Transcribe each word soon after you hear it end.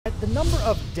The number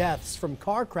of deaths from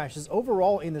car crashes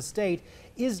overall in the state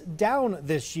is down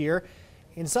this year.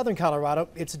 In southern Colorado,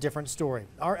 it's a different story.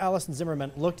 Our Allison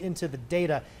Zimmerman looked into the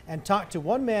data and talked to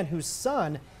one man whose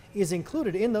son is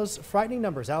included in those frightening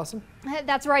numbers. Allison?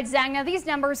 That's right, Zach. Now, these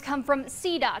numbers come from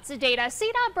CDOT's data.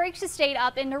 CDOT breaks the state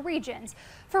up into regions.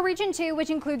 For Region 2, which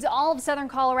includes all of southern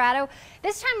Colorado,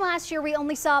 this time last year we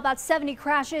only saw about 70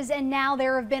 crashes, and now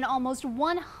there have been almost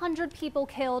 100 people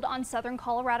killed on southern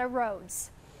Colorado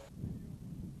roads.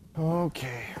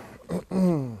 Okay.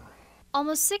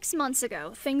 Almost 6 months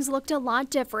ago, things looked a lot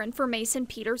different for Mason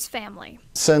Peters' family.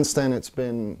 Since then, it's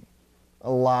been a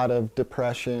lot of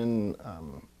depression,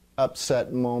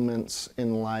 upset moments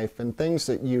in life, and things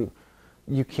that you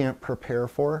can't prepare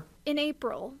for. In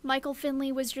April, Michael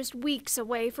Finley was just weeks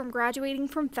away from graduating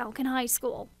from Falcon High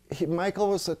School. Michael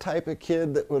was the type of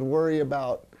kid that would worry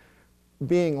about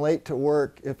being late to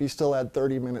work if he still had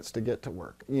 30 minutes to get to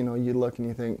work. You know, you look and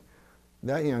you think,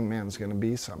 that young man's going to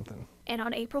be something. And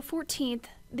on April 14th,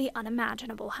 the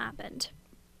unimaginable happened.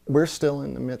 We're still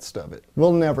in the midst of it.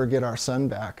 We'll never get our son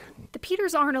back. The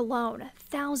Peters aren't alone.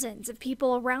 Thousands of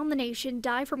people around the nation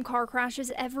die from car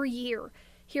crashes every year.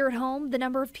 Here at home, the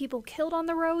number of people killed on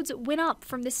the roads went up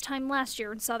from this time last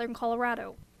year in southern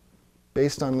Colorado.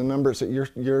 Based on the numbers that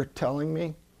you're telling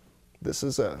me, this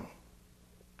is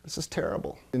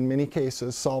terrible. In many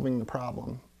cases, solving the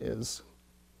problem is,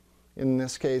 in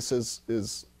this case,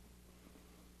 is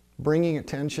bringing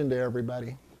attention to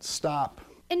everybody. Stop.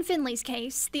 In Finley's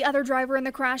case, the other driver in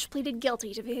the crash pleaded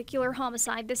guilty to vehicular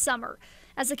homicide this summer.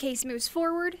 As the case moves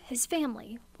forward, his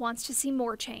family wants to see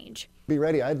more change. Be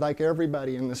ready. I'd like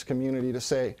everybody in this community to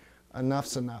say,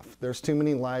 enough's enough. There's too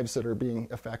many lives that are being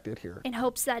affected here. In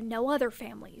hopes that no other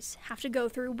families have to go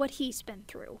through what he's been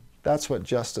through. That's what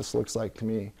justice looks like to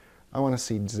me. I want to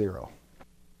see zero.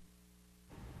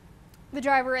 The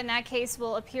driver in that case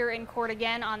will appear in court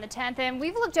again on the 10th, and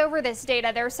we've looked over this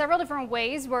data. There are several different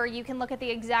ways where you can look at the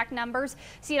exact numbers.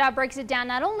 CDOT breaks it down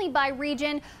not only by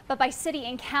region, but by city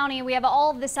and county. We have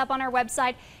all of this up on our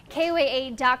website,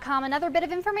 KOAA.com. Another bit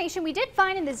of information we did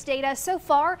find in this data so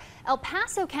far, El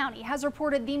Paso County has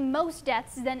reported the most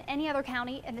deaths than any other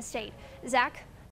county in the state. Zach?